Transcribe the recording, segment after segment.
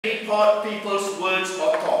Report people's words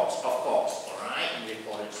or thoughts, of course, alright, in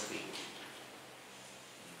reported speech.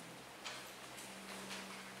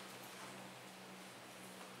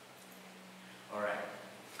 Alright.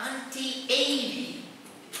 Auntie Amy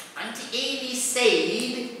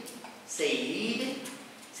said,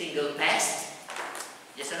 single past,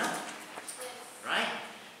 yes or no? Yes. Right?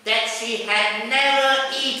 That she had never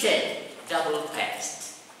eaten double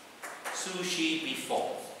past sushi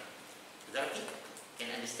before. Is that okay? Can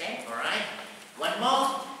you understand? Alright. One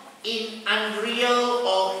more. In unreal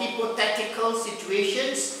or hypothetical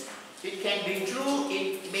situations, it can be true,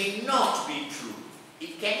 it may not be true.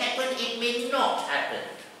 It can happen, it may not happen.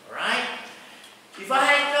 Alright? If I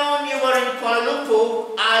had known you were in Kuala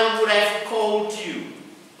Lumpur, I would have called you.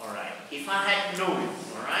 Alright. If I had known.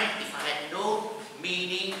 Alright? If I had known,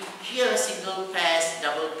 meaning here single past,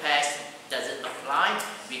 double past doesn't apply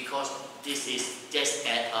because this is just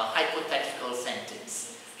a hypothetical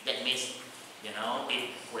sentence. That means, you know, it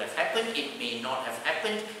would have happened, it may not have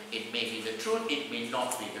happened, it may be the truth, it may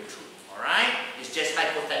not be the truth. Alright? It's just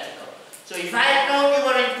hypothetical. So if I had known you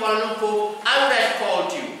were in Kuala Lumpur, I would have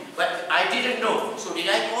called you. But I didn't know. So did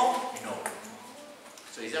I call? No.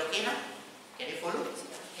 So is that okay now? Can you follow?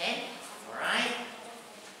 Okay? Alright?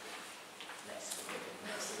 Let's look at the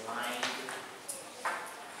next slide.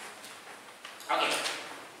 Okay.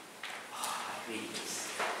 I read this.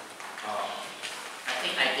 I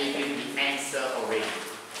think I gave you the answer already.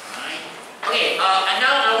 Alright? Okay, and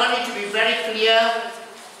now I want you to be very clear.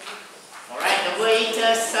 Alright, the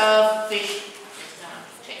waiter served fish.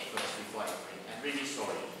 Just check first before I bring. I'm really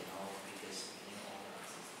sorry, because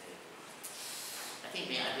I think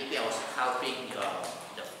maybe I was helping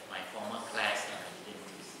my former class and I didn't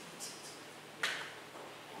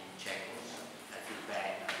check also. I feel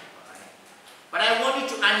bad. Alright. But I want you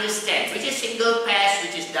to understand which is single past,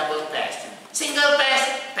 which is double past. Single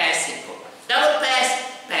past, past simple. Double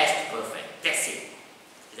past, past perfect. That's it.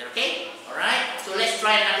 Is that okay? Alright? So let's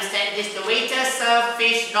try and understand this. The waiter served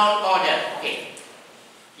fish, not ordered. Okay.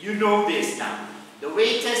 You know this now. The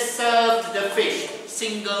waiter served the fish.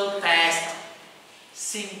 Single past,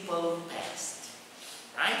 simple past.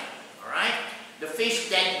 Right? Alright? The fish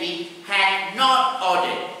that we had not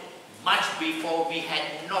ordered. Much before we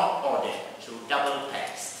had not ordered. So double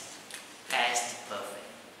past. Past perfect.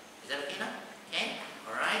 Is that okay now? Okay?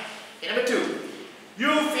 Alright? Okay, number 2.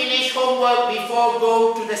 You finish homework before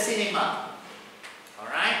go to the cinema.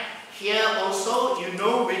 Alright? Here also, you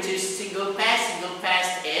know which is single past. Single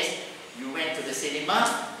past is you went to the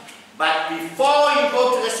cinema. But before you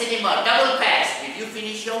go to the cinema, double past, did you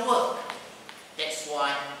finish your work? That's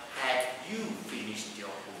why had you finished your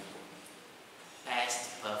homework.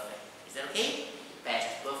 Past perfect. Is that okay?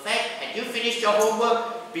 Past perfect. Had you finished your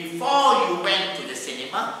homework before you went to the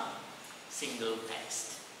cinema? Single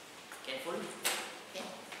past. Can you follow? Okay?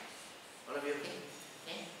 All of you okay?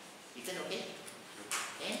 Okay? Ethan okay?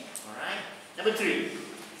 Okay? Alright. Number 3.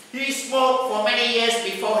 He smoked for many years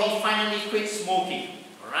before he finally quit smoking.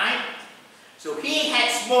 Alright? So he had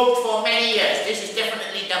smoked for many years. This is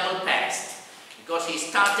definitely double past. Because he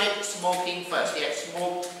started smoking first. He had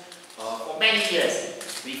smoked for many years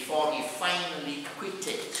before he finally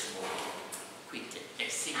quitted smoking. Quitted.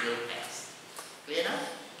 That's single past. Clear now?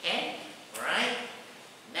 Okay? Alright?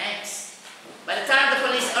 Next. By the time the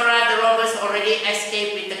police arrived, the robbers already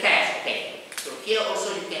escaped with the cash. Okay. So here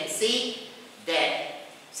also you can see that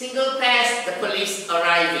single past, the police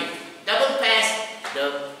arriving. Double past,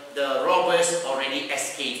 the robbers already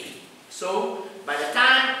escaping. So by the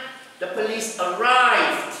time the police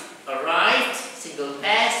arrived, single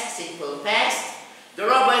past, simple past, the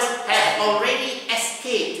robbers had already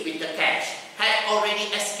escaped with the cash. Had already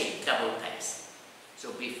escaped, double past.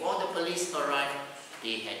 So before the police arrived,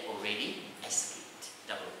 they had already escaped.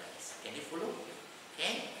 Double past. Can you follow?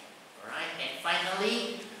 Okay? Alright. And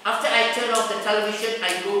finally, after I turn off the television,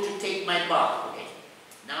 I go to take my bath. Okay.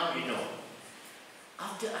 Now you know.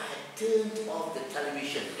 After I had turned off the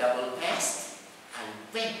television, double past, I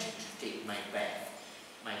went to take my bath.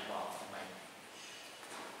 My bath.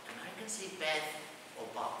 And I can say bath or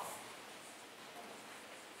bath.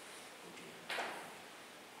 Okay.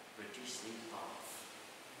 British say bath.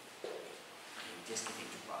 Just get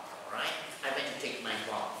into bath, alright? I went to take my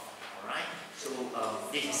bath, alright? So,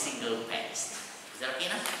 this is single past. Is that okay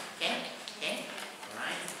now? Okay? Okay?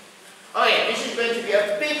 Alright? Okay, this is going to be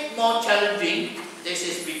a bit more challenging. This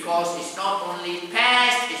is because it's not only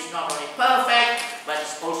past, it's not only perfect, but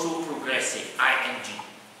it's also progressive, ING.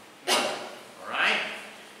 Alright?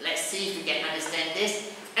 Let's see if you can understand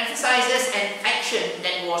this. Emphasizes an action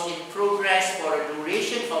that was in progress for a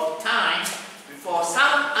duration of time before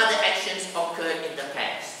some other actions occurred in the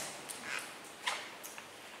past.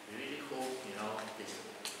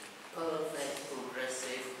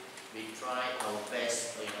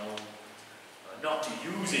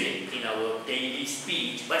 daily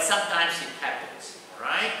speech, but sometimes it happens,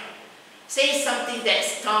 alright? Say something that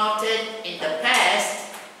started in the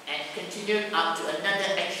past and continued up to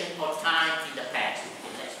another action or time in the past.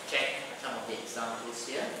 Okay, let's check some of the examples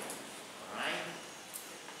here, alright?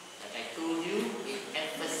 Like I told you, it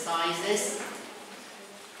emphasizes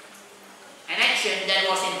an action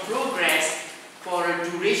that was in progress for a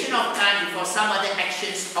duration of time before some other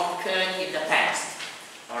actions occurred in the past.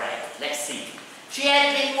 Alright, let's see. She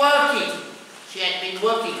had been working,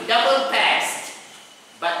 double past,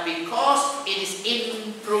 but because it is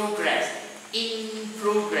in progress,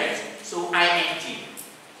 so ing.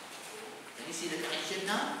 Can you see the connection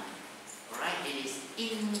now? Alright, it is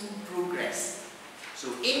in progress. So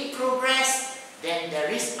in progress, then there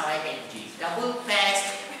is ing. Double past,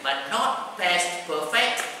 but not past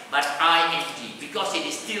perfect, but ing, because it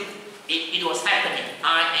is still, it was happening,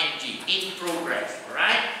 ing, in progress,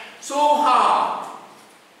 alright? So hard,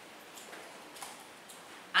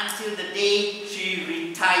 until the day she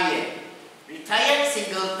retired. Retired,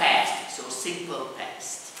 single past, so simple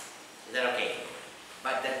past. Is that okay?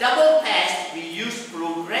 But the double past, we use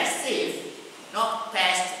progressive, not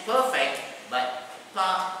past perfect, but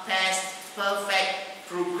past perfect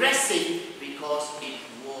progressive, because it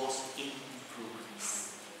was in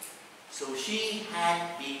progress. So she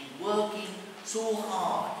had been working so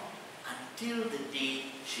hard until the day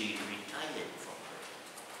she retired from work.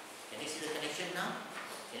 Can you see the connection now?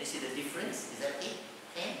 Can you see the difference? Is that it?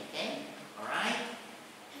 Okay? Alright?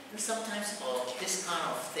 Sometimes this kind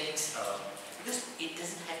of things, because it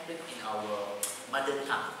doesn't happen in our mother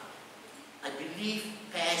tongue. I believe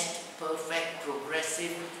past perfect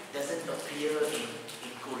progressive doesn't appear in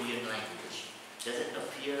Korean language. Doesn't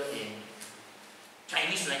appear in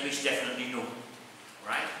Chinese language, definitely no.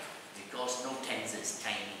 Right? Because no tenses,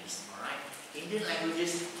 Chinese. Alright? Indian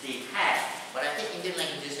languages they have, but I think Indian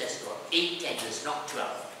languages has got 8 tenses, not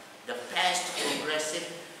 12. The past progressive,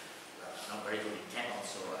 not very good in 10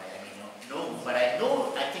 also, I mean no, but I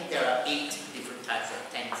think there are 8 different types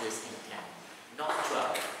of tenses in 10, not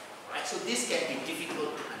 12. Right? So this can be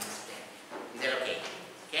difficult to understand. Is that okay?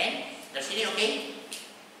 Okay? Does it okay?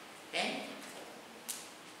 Okay?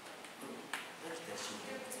 Where's the sheet?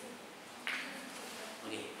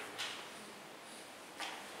 Okay.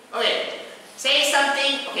 Okay. Say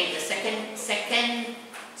something. Okay, the second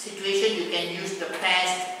situation you can use the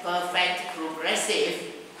past perfect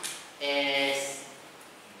progressive is,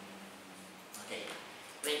 okay,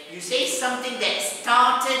 when you say something that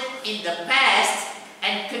started in the past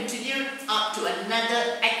and continued up to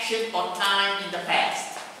another action or time in the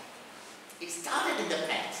past. It started in the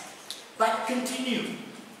past, but continued.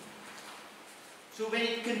 So when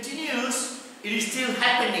it continues, it is still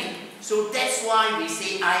happening. So that's why we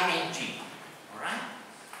say ing. Alright?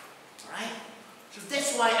 Alright? So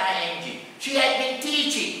that's why ing. She had been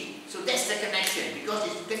teaching. So that's the connection, because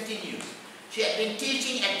it continues. She had been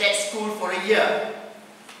teaching at that school for a year.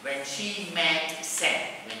 When she met Sam,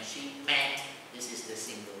 this is the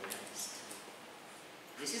single past.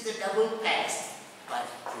 This is the double past, but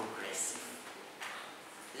progressive.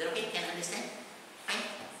 Is that okay? Can you understand? Okay?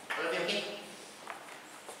 All of you okay?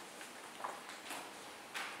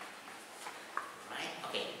 Right?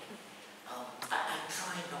 Okay. I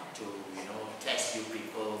try not to, test you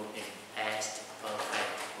people in past, perfect,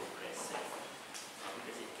 progressive.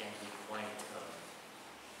 Because it can be quite,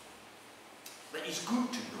 but it's good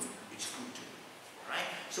to know. It's good to know. Right?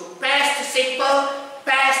 So past simple,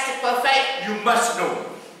 past perfect, you must know,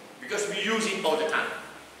 because we use it all the time.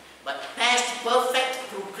 But past perfect,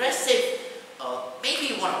 progressive,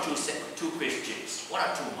 maybe 1 or 2 questions, 1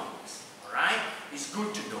 or 2 marks. Alright? It's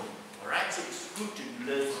good to know. Alright? So it's good to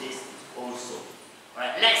learn this also.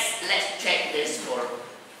 Alright, let's check this for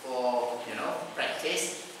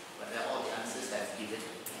practice, whether all the answers I've given.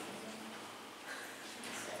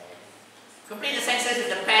 Complete the sentence with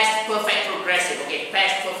the past perfect progressive. Okay,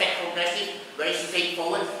 past perfect progressive, very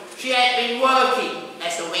straightforward. She had been working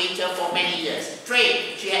as a waiter for many years.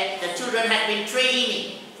 The children had been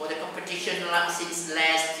training for the competition since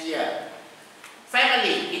last year.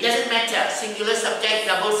 Family, it doesn't matter. Singular subject,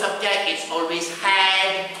 double subject, it's always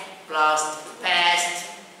had plus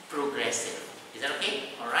past progressive. Is that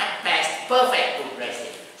okay? Alright, past perfect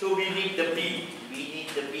progressive. So we need the be.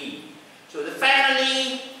 So the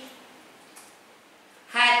family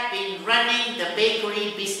had been running the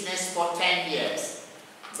bakery business for 10 years.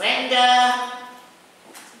 Wenda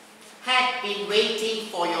had been waiting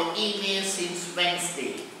for your email since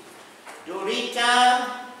Wednesday.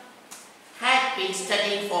 Dorita had been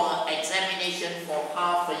studying for her examination for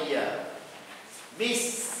half a year.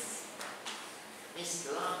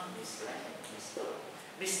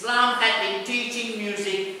 Miss Lam had been teaching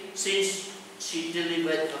music since she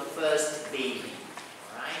delivered her first baby.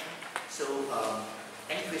 Alright? So,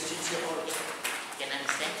 any questions here already? Can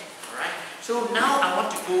understand? Alright? So now I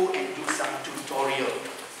want to go and do some tutorial.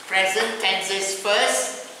 Present tenses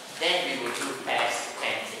first, then we will do past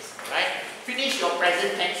tenses. Alright? Finish your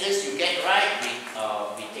present tenses, you get right,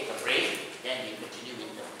 we take a break, then we continue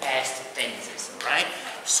with the past tenses. Alright?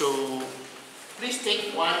 So, please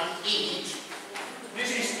take one each. This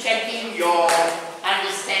is checking your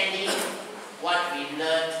understanding what we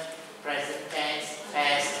learned, present tense,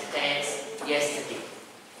 past tense, yesterday.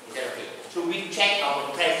 Is that okay? So we check our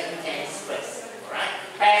present tense first. Alright?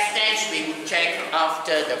 Past tense we will check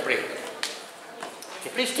after the break. Okay,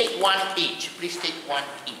 please take one each. Please take one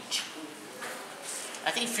each.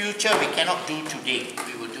 I think future we cannot do today.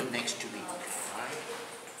 We will do next week. Alright?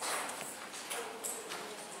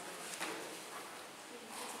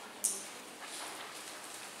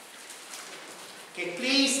 Okay,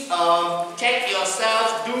 please check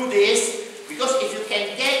yourself, do this, because if you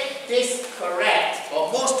can get this correct,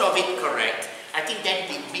 or most of it correct, I think then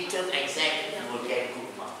the midterm exam you will get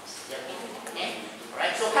good marks. Okay?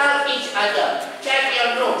 Alright, so help each other. Check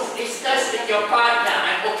your notes, discuss with your partner.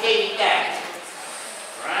 I'm okay with that.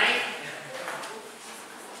 Alright?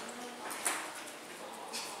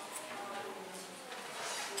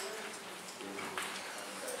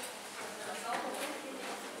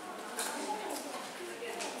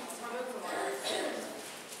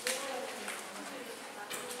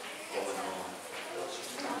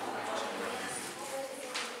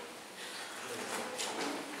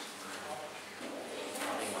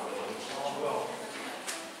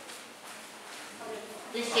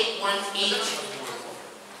 Please take one each.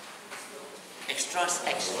 Extras,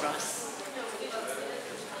 extras.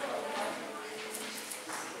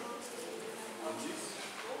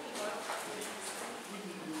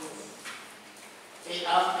 Okay,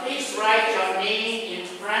 please write your name in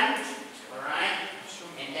front. Alright?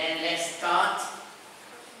 And then let's start.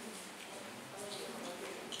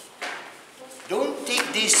 Don't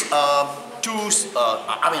take this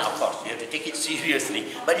I mean, of course, you have to take it seriously,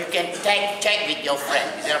 but you can check with your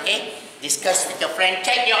friend. Is that okay? Discuss with your friend,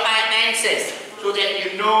 check your answers so that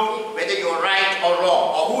you know whether you're right or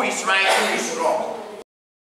wrong, or who is right, who is wrong.